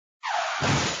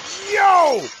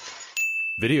Yo!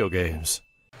 Video games.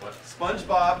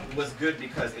 SpongeBob was good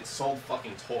because it sold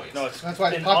fucking toys. No, That's why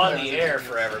it's been popular. on the air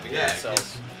forever because it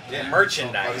sells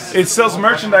merchandise. It sells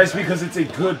merchandise because it's a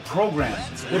good program.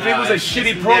 If it was a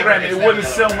shitty program, it wouldn't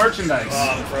sell merchandise.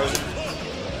 Frozen.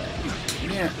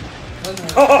 Yeah.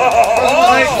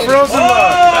 Like Frozen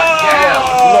love.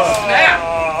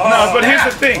 No, but here's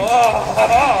the thing.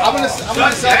 I'm gonna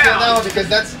say that now because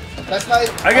that's not.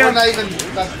 I'm not even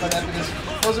about that because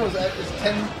Frozen was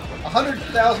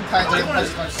 100,000 times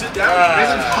better than Sit down.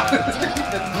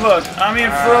 Look, I mean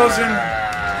Frozen.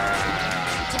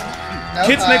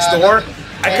 Kids Next Door.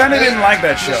 I kind of didn't like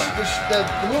that show. The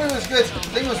movie was good. The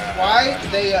thing was why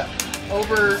they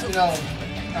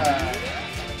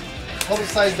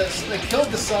publicized that they killed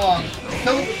the song. They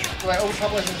killed by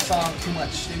overpopulating the song too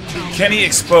much. Kenny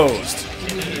Exposed.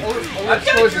 I'm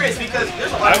kind of curious because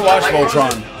there's a lot of I watched people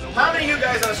Voltron. How many of you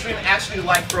guys on the stream actually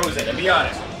like Frozen? And be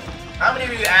honest, how many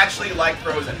of you actually like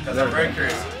Frozen? Because I'm very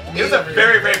curious. It was a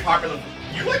very, very popular.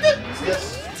 You liked it?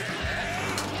 Yes.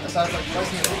 That sounds like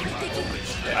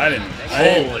I didn't.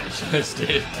 Holy shit,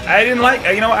 dude. I didn't like.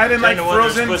 I didn't like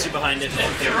Frozen. Pussy behind it.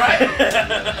 You're right.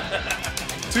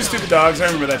 Two Stupid Dogs. I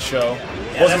remember that show.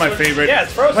 Wasn't my favorite. Yeah,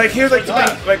 it's Frozen. Like here's like the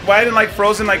thing. Like why I didn't like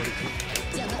Frozen. Like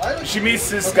she meets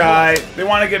this guy. They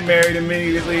want to get married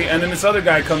immediately, and then this other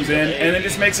guy comes in, and it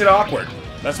just makes it awkward.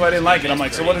 That's why I didn't like it. I'm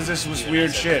like, so what is this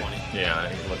weird shit? Yeah,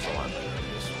 it looks a lot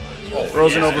better.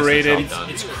 Frozen overrated.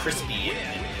 It's crispy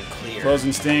and clear.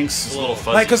 Frozen stinks. It's a little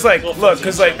fuzzy. Like,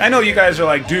 cause I know you guys are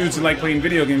like dudes and like playing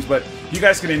video games, but you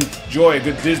guys can enjoy a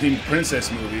good Disney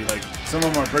princess movie. Like some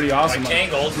of them are pretty awesome. Like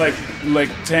Tangled. Like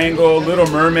Tangled, Little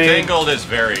Mermaid. Tangled is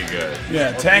very good.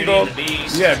 Yeah, Tangled. Beauty and the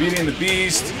Beast. Yeah, Beauty and the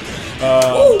Beast.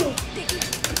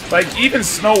 Like even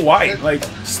Snow White. Like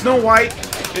Snow White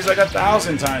is like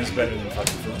 1,000 times better than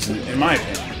fucking Frozen, in my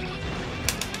opinion.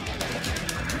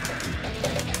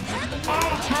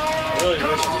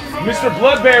 Mr.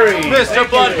 Bloodberry. Mr.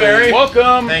 Bloodberry.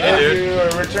 Welcome. Thank you, dude. You're a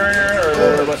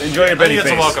returner or what? Enjoy your I Betty think it's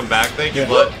a face. welcome back. Thank you, Yeah.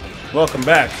 Blood. Welcome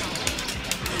back.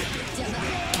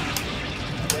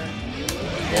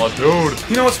 Well, dude.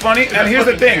 You know what's funny? And here's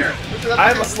the thing.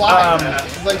 I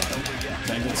like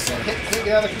can't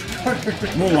get out of the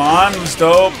Mulan was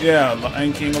dope. Yeah,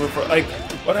 Lion King over. Like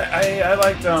what I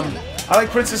liked. I like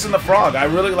Princess and the Frog. I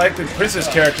really liked the princess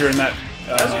character in that.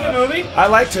 That was a good movie. I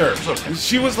liked her. And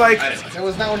she was like. It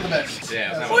was not one of the best.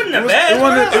 Yeah, It wasn't the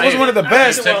best. It was one of the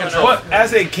best. Take control. But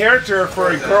as a character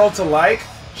for a girl to like,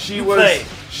 she was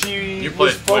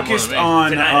played focused more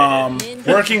than on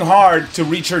working hard to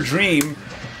reach her dream,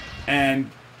 and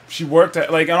she worked at,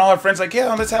 like, and all her friends like,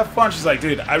 yeah, let's have fun. She's like,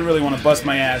 dude, I really want to bust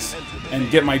my ass and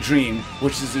get my dream,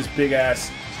 which is this big ass,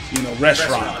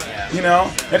 restaurant. Yeah.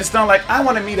 And it's not like I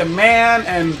want to meet a man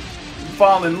and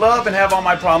fall in love and have all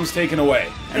my problems taken away.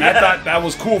 And I thought that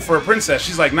was cool for a princess.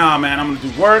 She's like, nah, man, I'm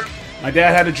gonna do work. My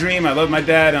dad had a dream. I love my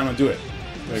dad. I'm gonna do it.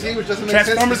 See, which doesn't make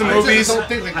Transformers sense. and movies.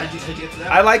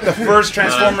 I like the first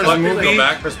Transformers movie, Go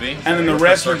back, press B. and then the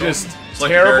rest were just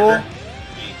Select your terrible. character.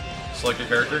 Select your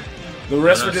character. The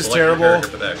rest No, were just select your terrible,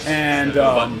 character with X. and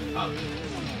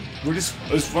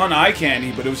it was fun eye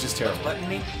candy, but it was just terrible.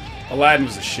 Aladdin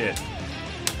was a shit.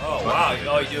 Oh wow!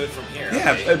 You do it from here.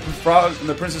 Yeah, Okay.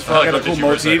 the Princess Frog had a cool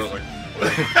motif.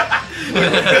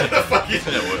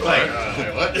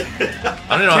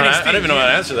 I don't even know how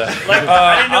to answer that.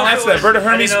 I'll answer that. Bird of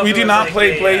Hermes. We do not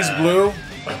play Blaze Blue.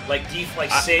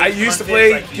 Save I used to content,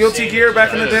 play like you Guilty save Gear it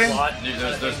back in to the the day. slot.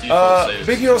 There's default saves.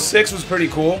 Big Hero 6 was pretty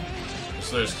cool.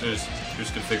 So there's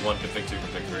config 1, config 2,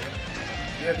 config 3.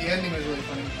 Yeah, the ending was really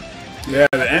funny. Yeah,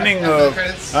 the ending After the of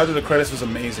credits. After the credits was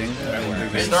amazing.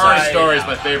 Starry Story is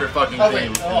my favorite fucking Oh,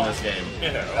 theme wait. in this game.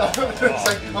 It's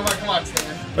like, oh my, come on,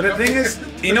 Stan. But the thing is,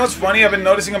 you know what's funny? I've been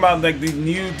noticing about like the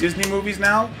new Disney movies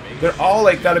now. They're all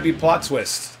like got to be plot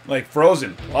twists. Like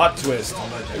Frozen, plot twist.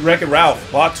 Wreck-It Ralph,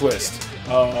 plot twist.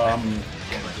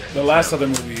 The last other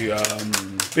movie,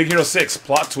 Big Hero 6,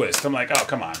 plot twist. I'm like, oh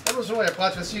come on. That was really a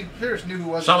plot twist. You first knew who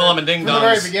was Shyamalan Ding from the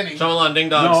very Dong's beginning. Shyamalan Ding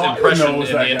Dong's No, I didn't impression know it was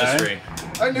in that the guy. industry.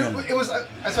 I knew it was.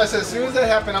 That's why I said as soon as that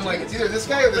happened, I'm like, it's either this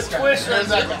guy or this guy. Twist There's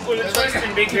that guy. the There's that twist guy.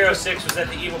 in Big Hero 6 was that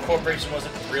the evil corporation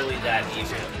wasn't really that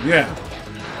evil, Yeah.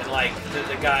 and like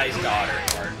the guy's daughter,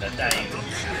 or that ain't.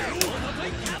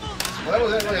 Well, that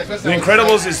wasn't really a twist. The That was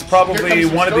Incredibles like, is here probably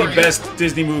comes one of the the story. best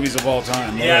Disney movies of all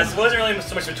time. Yeah, it wasn't really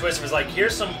so much of a twist. It was like,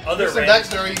 here's some other Here's some random.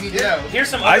 backstory you need to know. Here's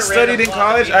some. I other studied random in plot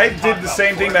college. that we I didn't talk did the about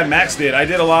same thing before. that Max did. I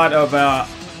did a lot of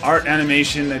art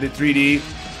animation. I did 3D.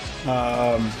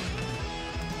 Yours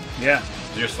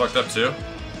Yeah. fucked up too?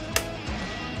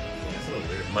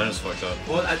 Mine was fucked up.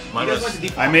 Well, Mine you guys was- went to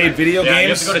default, I made right? video Yeah, you have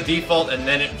games. to go to default and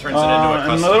then it turns it into a And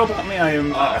custom. a little about me, I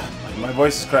am. My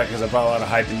voice is cracked because I brought a lot of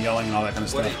hype and yelling and all that kind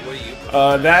of What stuff. do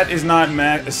you That is not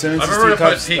Mac. As soon as I it's remember to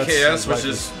put teacups, TKS, that's which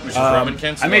is Roman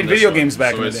cancel. I made on this video one. games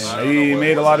back So in the day. it's, I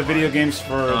made a lot of video games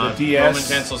for the DS. Roman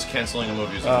cancels canceling a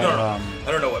movie. I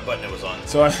don't know what button it was on.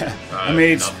 So I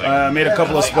made nothing. made a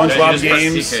couple of Yeah, SpongeBob you just press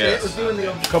games, TKS. It was doing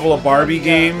the a couple of Barbie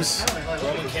games.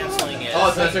 Roman canceling is. Oh,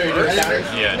 so that's what you're doing.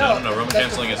 Yeah, no. Roman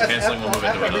canceling is canceling one movie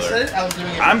into another.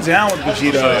 I'm down with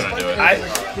Vegeta. do it. I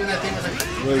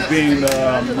was being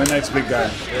the next big guy. I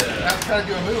was trying to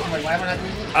do a move. I'm like, why am I not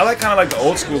doing this? I like kind of like the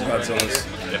old school Godzillas.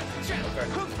 Yeah.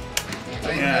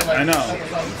 Yeah, I know.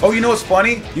 Oh, you know what's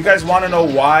funny? You guys want to know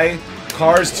why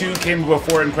Cars 2 came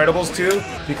before Incredibles 2?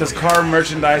 Because car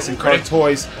merchandise and car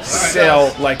toys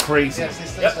sell like crazy. Yes, they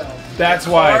still Yep. sell. That's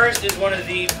why. Cars is one of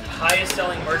the highest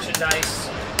selling merchandise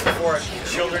for a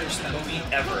children's movie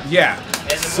ever. Yeah. And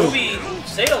the So- movie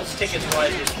sales tickets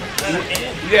wise was kind of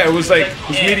Yeah, it was like it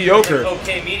was mediocre. Like,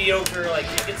 okay, mediocre like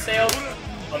ticket sales.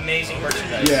 Amazing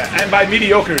merchandise. Yeah, and by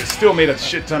mediocre, it still made a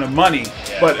shit ton of money,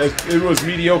 but it was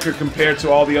mediocre compared to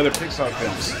all the other Pixar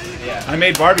films. Yeah. I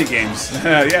made Barbie games.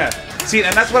 Yeah. See,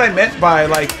 and that's what I meant by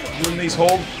like when these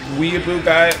whole weeaboo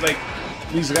guys, like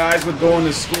these guys would go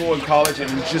into school and college and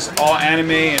just all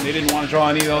anime, and they didn't want to draw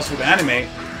anything else with anime.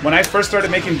 When I first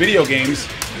started making video games,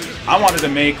 I wanted to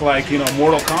make like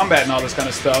Mortal Kombat and all this kind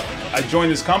of stuff. I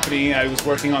joined this company. I was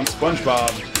working on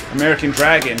SpongeBob, American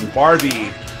Dragon,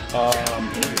 Barbie.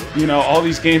 All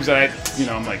these games that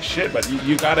I'm like shit, but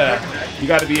you gotta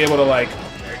be able to like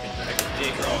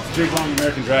Jake Long,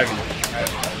 American Dragon.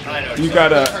 I know. You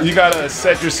gotta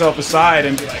set yourself aside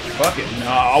and be like, fuck it,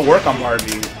 I'll work on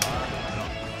Barbie.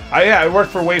 I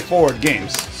worked for Way Forward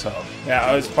Games, so yeah,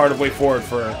 I was part of Way Forward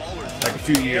for like a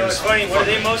few You know years. what's funny? What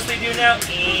do they mostly do now?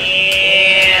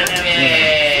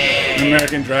 Anime.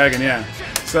 American Dragon, yeah.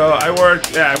 So I worked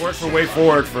for Way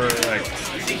Forward for like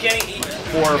See, Kenny,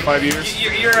 4 or 5 years.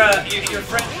 Your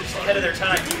friends are ahead of their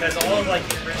time because all of like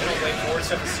the original Way Forward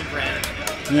stuff is super anime.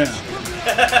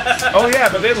 Yeah. Oh yeah,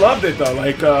 but they loved it though.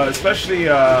 Like especially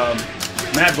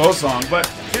Matt Bosong. But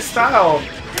his style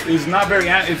is not very.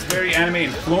 It's very anime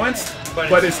influenced,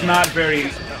 but it's not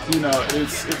very.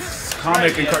 It's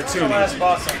comic and That's the cartoony. last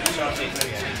boss on the Shantae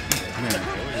movie. I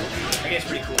think it's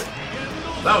pretty cool.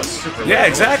 That was super. Yeah, low.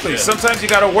 exactly. Shit. Sometimes you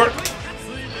gotta work.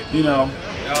 Did you? I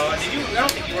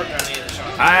don't think you worked on any of the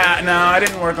Shantae. I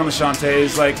didn't work on the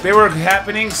Shantaes. Like they were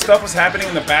happening, stuff was happening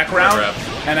in the background,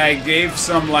 and I gave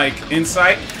some like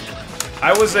insight.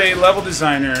 I was a level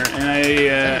designer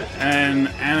and an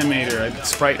animator, a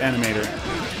sprite animator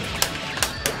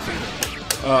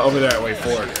over there at Way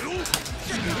Forward.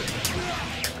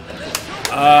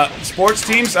 Sports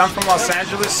teams. I'm from Los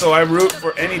Angeles, so I root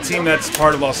for any team that's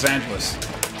part of Los Angeles.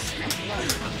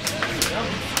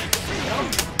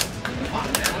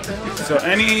 So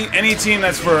any team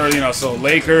that's for so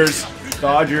Lakers,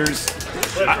 Dodgers,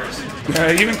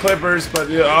 Clippers. even Clippers, but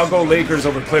I'll go Lakers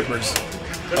over Clippers.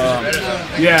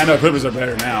 Yeah, I know Clippers are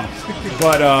better now,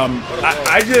 but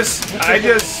I just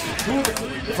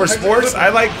for sports I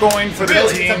like going for the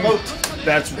team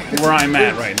that's where I'm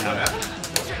at right now.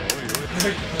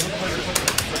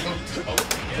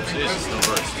 This is the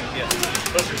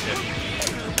worst.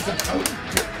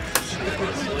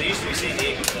 Well, they used to be San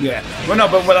Diego. Yeah, well no,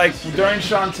 but like during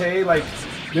Shantae, like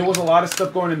there was a lot of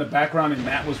stuff going in the background, and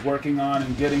Matt was working on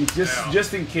and getting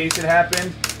just in case it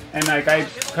happened, and like I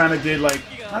kind of did like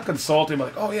not consulting,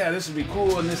 but like oh yeah, this would be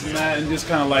cool and this and that, and just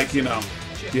kind of like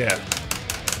yeah.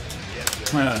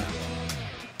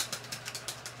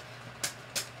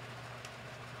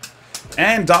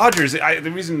 And Dodgers.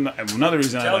 Another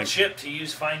reason I Tell like. Chip to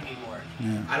use Find Me More.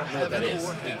 I don't know what that is.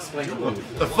 Explain the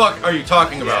move. The fuck are you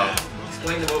talking about?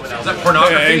 Explain the move. Is that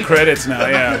pornography? Yeah, in credits now.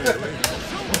 Yeah. I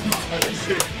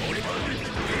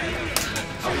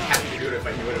would be happy to do it if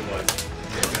I knew what it was.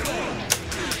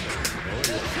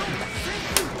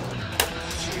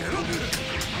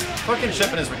 Fucking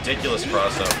shipping is ridiculous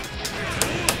cross-up.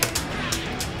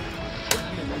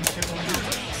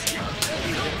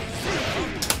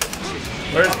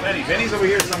 Where's Benny? Benny's over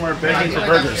here somewhere. Benny's for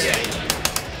burgers.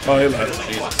 Oh, he left.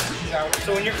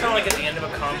 So when you're kind of like at the end of a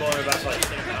combo and about to like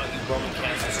think about you Roman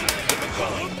cancel, so you can keep it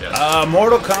going.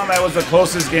 Mortal Kombat was the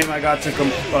closest game I got to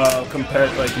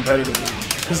competitively.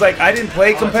 Because like I didn't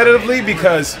play competitively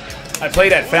because I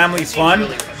played at Family Fun,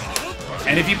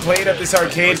 and if you played at this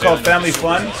arcade called Family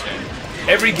Fun,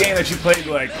 every game that you played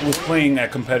like was playing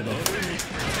at competitive.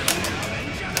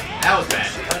 That was bad.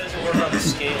 How does it work on the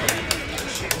scale?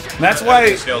 And that's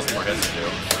why. Scales more heads to do.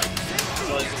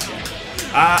 So like,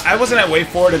 I wasn't at Way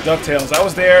Forward at DuckTales. I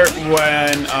was there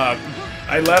when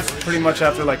I left pretty much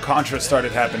after like Contra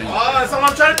started happening. Oh, that's what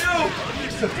I'm trying to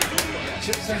do!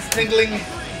 Chips and tingling.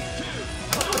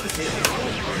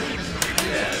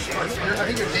 I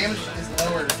think your damage is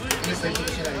lower. You just like the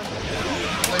shit out of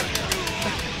you.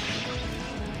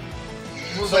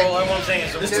 So what I'm saying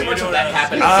is, There's too much of that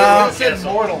happening. It said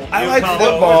mortal. I like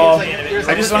football.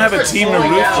 I just don't have a team to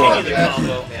root for.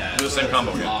 Do the same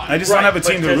combo again. I just don't have a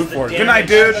team to root for. Good night,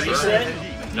 dude.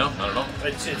 No, not at all.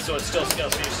 So it's still skill,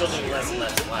 so you're still doing less and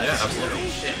less and less. Yeah, absolutely.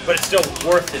 But it's still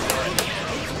worth it.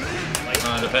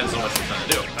 Depends on what you're trying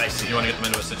to do. I see. You want to get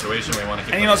them into a situation where you want to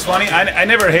keep. And you know what's funny? I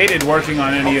never hated working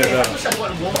on any of the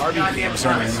Barbie games or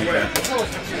anything like that.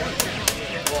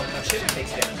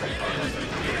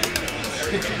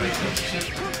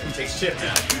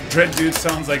 Dread Dude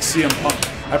sounds like CM Punk.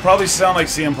 I probably sound like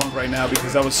CM Punk right now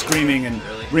because I was screaming and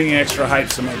bringing extra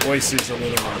hype, so my voice is a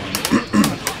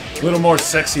little more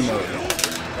sexy mode.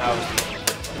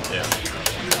 Yeah.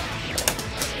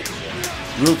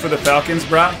 Root for the Falcons,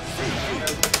 brah.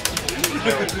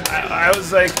 I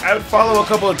was like, I would follow a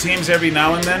couple of teams every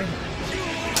now and then.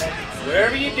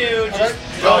 Whatever you do, just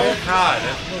Oh god,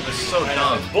 that's so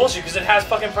dumb. it's bullshit because it has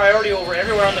fucking priority over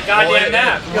everywhere on the goddamn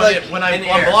map. When I'm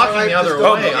blocking the other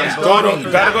Oh, way, I'm going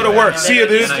gotta go to work. See you,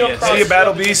 dude. Yeah. See you,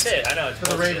 Battle Beast. I know, it's For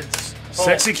the bullshit. Ravens.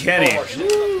 Sexy Kenny.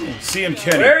 See him,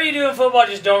 Kenny. Whatever you do in football,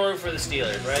 just don't root for the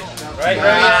Steelers, right? Right?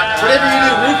 Whatever you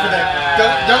do, root for them.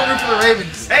 Don't root for the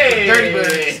Ravens. Hey! Dirty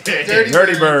Birds.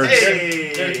 Dirty Birds.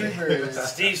 Dirty Birds.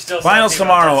 Steve still Finals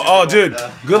tomorrow. Oh, dude.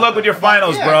 Good luck with your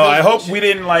finals, bro. I hope we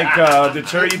didn't like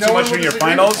deter you too much from your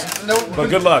finals. But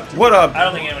good luck. What up, I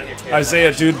don't think anyone here cares.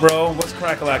 Isaiah, dude, bro? What's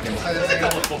crack-a-lackin'?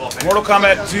 Mortal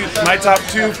Kombat 2. My top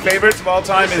 2 favorites of all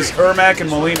time is Ermac and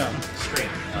Molina.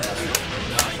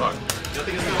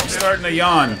 I'm starting to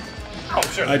yawn. Oh,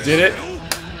 sure. I did it.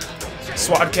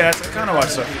 Swatcast. I kind of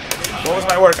watched it. What was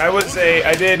my work? I was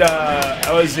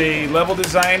a level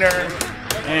designer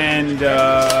and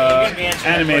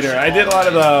animator. I did a lot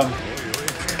of the.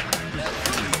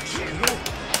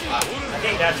 I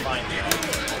think that's fine.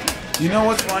 You know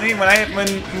what's funny? When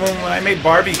I made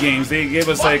Barbie games, they gave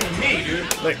us like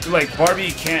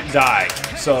Barbie can't die.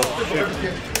 So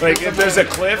if there's a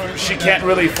cliff, she can't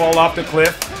really fall off the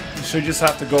cliff. She'll just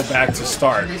have to go back to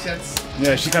start.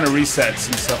 Yeah, she kind of resets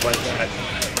and stuff like that.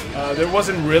 There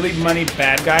wasn't really many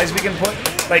bad guys we can put.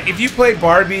 Like, if you play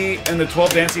Barbie and the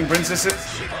 12 Dancing Princesses,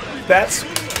 that's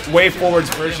Way Forward's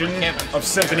version of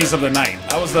Symphonies of the Night.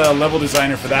 I was the level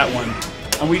designer for that one.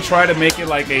 And we try to make it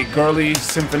like a girly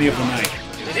Symphony of the Night.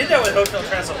 They did that with Hotel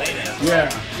Transylvania.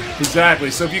 Yeah, exactly.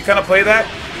 So if you kind of play that,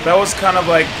 that was kind of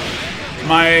like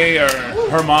our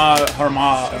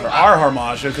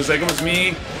homage, because like it was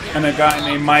me and a guy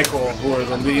named Michael who are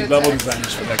the lead level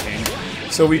designers for that game.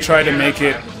 So we try to make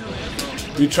it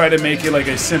like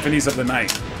a Symphonies of the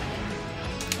Night.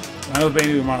 I know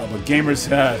Baby tomorrow, but gamers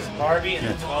have Barbie and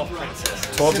the 12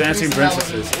 Princesses. 12 Dancing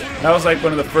Princesses. That was like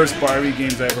one of the first Barbie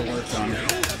games I ever worked on.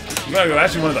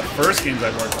 Actually, one of the first games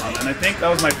I worked on, and I think that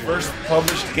was my first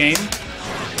published game.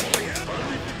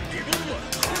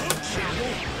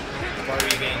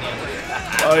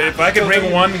 If I could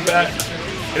bring one back,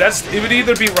 it would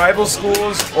either be Rival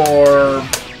Schools or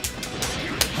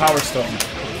Power Stone.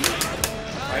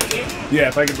 Yeah,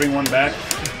 if I could bring one back.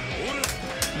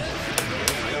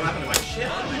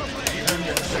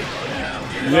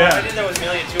 Yeah. I did that with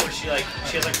Amelia too, where she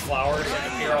has like flowers that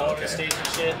appear all over the stage and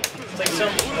shit. It's like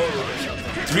some odor or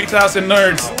something. 3,000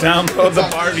 nerds download the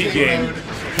Barbie game.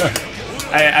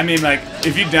 I mean, like,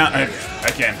 if you I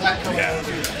can't. Yeah.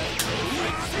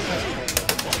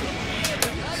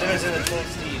 In the 12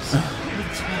 Steves.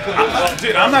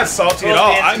 Dude, I'm not salty at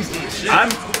all.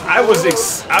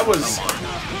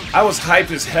 I was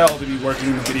hyped as hell to be working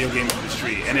in the video game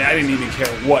industry, and I didn't even care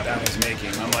what I was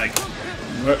making. I'm like,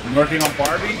 working on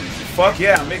Barbie? Fuck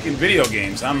yeah, I'm making video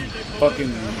games.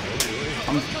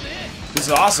 This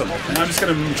is awesome, and I'm just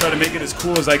gonna try to make it as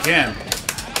cool as I can.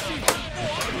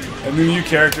 And the new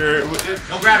character.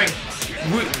 No grabbing.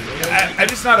 I'm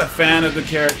just not a fan of the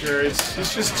character. It's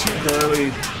just too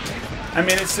girly. I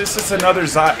mean, it's just another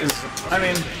Sayo.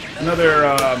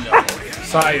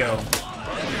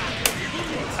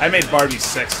 I made Barbie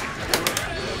sexy.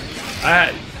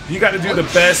 You got to do the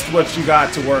best what you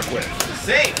got to work with.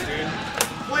 Safe, dude.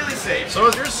 Completely safe. So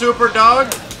is your super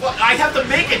dog? Well, I have to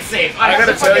make it safe. I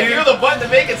gotta tell you, the button to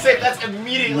make it safe. That's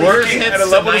immediately working as a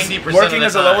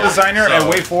level designer so. at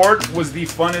Way Forward was the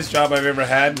funnest job I've ever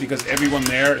had because everyone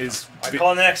there is. I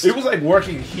call next. It was like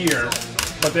working here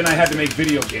but then I had to make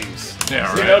video games. Yeah,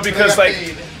 right. You know, because like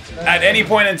at any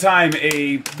point in time,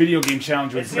 a video game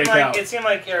challenge would break out. It seemed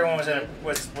like everyone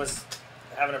was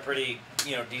having a pretty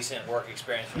decent work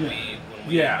experience when we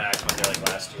matched with there like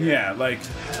last year. Yeah, like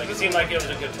it seemed like it was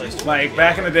a good place to like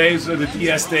back in the days of the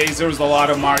DS days, there was a lot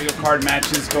of Mario Kart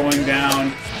matches going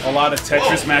down, a lot of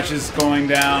Tetris matches going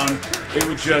down. It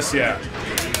would just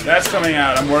that's coming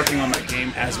out. I'm working on that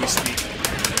game as we speak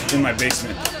in my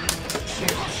basement.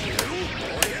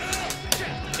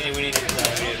 Okay, we need to design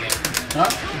a video game. Huh?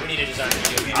 We need to design a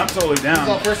video game. I'm totally down.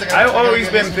 So I've always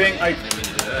been thinking like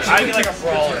I get like a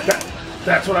brawler.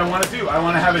 That's what I want to do. I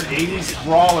want to have an 80s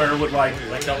brawler with like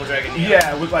Double Dragon.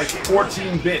 Yeah, with like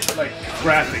 14-bit like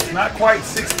graphics. Not quite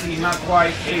 16, not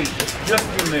quite 8, just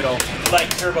in the middle. Like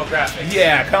turbo graphics.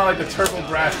 Yeah, kind of like the turbo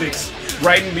graphics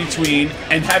right in between,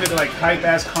 and have it like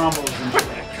hype-ass combos and shit.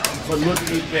 But look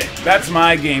 8-bit. That's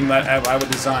my game that I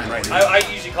would design right now. I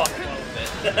usually call it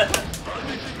 12-bit.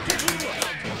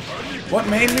 What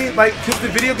made me, like, because the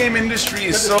video game industry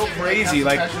is so crazy.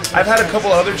 Like, I've had a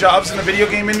couple other jobs in the video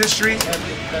game industry,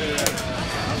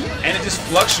 and it just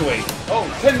fluctuates. Oh,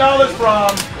 $10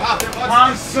 from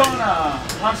Hansuna.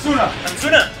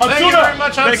 Thank you very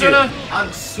much, Hansuna.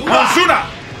 Hansuna.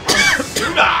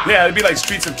 Yeah, it'd be like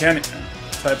Streets of Kenny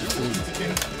type of food.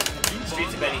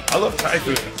 Streets of Benny. I love Thai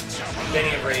food.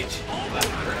 Benny of Rage.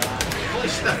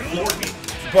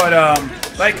 But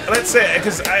like, let's say,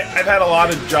 because I've had a lot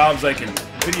of jobs like in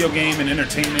video game and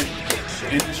entertainment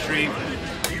industry,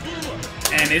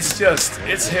 and it's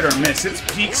hit or miss. It's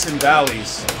peaks and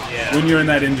valleys when you're in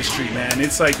that industry, man.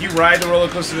 It's like you ride the roller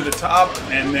coaster to the top,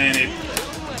 and then it,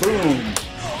 boom.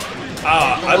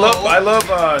 I love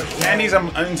candies.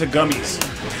 I'm into gummies,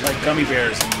 like gummy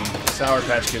bears and Sour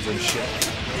Patch Kids and shit.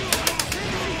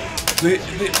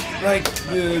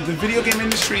 The video game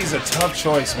industry is a tough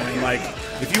choice, man. Like,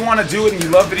 if you want to do it and you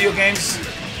love video games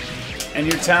and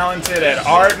you're talented at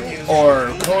art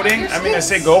or coding, I mean, I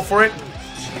say go for it.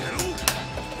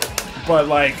 But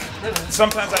like,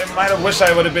 sometimes I might have wished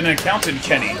I would have been an accountant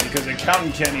Kenny, because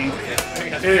accountant Kenny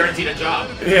is guaranteed a job.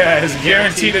 Yeah, is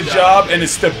guaranteed a job and a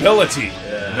stability.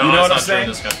 Yeah. You know what I'm saying?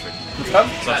 It's not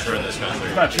true in this country.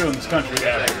 It's not true in this country. It's not true in this country,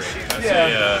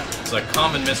 yeah. It's a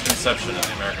common misconception in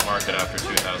the American market after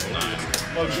 2009.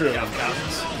 Oh, true. No.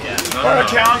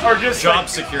 Or just job like,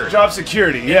 security. Job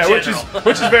security, yeah, which is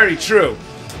very true.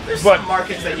 But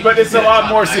markets that you but it's a lot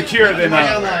more secure than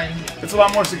It's a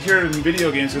lot more secure than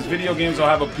video games, because video games will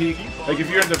have a peak. Like, if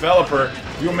you're a developer,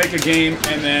 you'll make a game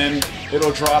and then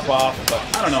it'll drop off. But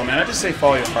I don't know, man. I just say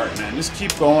follow your heart, man. Just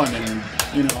keep going, and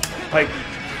like,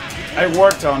 I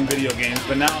worked on video games,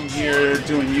 but now I'm here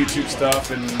doing YouTube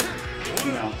stuff and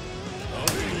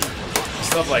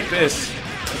stuff like this,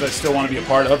 because I still want to be a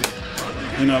part of it.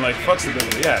 Like, fuck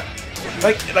stability, yeah.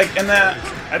 Like, and that,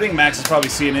 I think Max is probably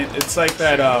seeing it. It's like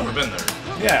that. We've been there.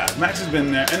 Yeah, Max has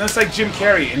been there, and it's like Jim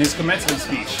Carrey in his commencement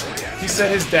speech. He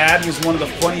said his dad was one of the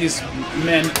funniest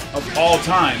men of all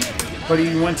time, but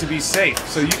he went to be safe.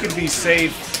 So you can be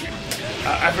safe.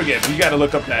 I forget. You got to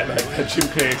look up that Jim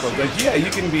Carrey quote. Like, yeah,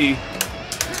 you can be,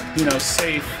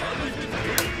 safe,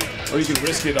 or you can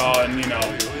risk it all, and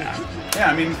yeah.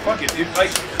 I mean, fuck it.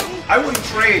 Like, I wouldn't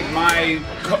trade my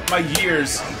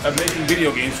years of making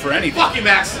video games for anything. Fuck you,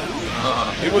 Max.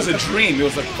 It was a dream. It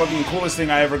was the fucking coolest thing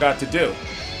I ever got to do.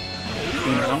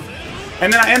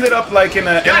 And then I ended up like in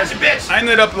a. bitch. I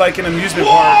ended up like in an amusement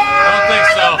park. I don't think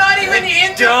so. I'm not even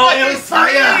into fucking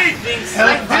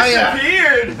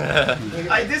Street.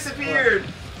 I disappeared.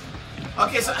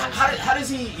 Okay, so how does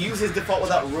he use his default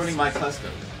without ruining my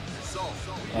custom?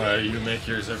 You make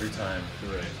yours every time.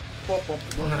 Great.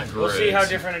 We'll see how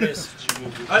different it is.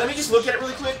 Alright, let me just look at it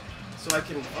really quick so I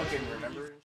can fucking remember.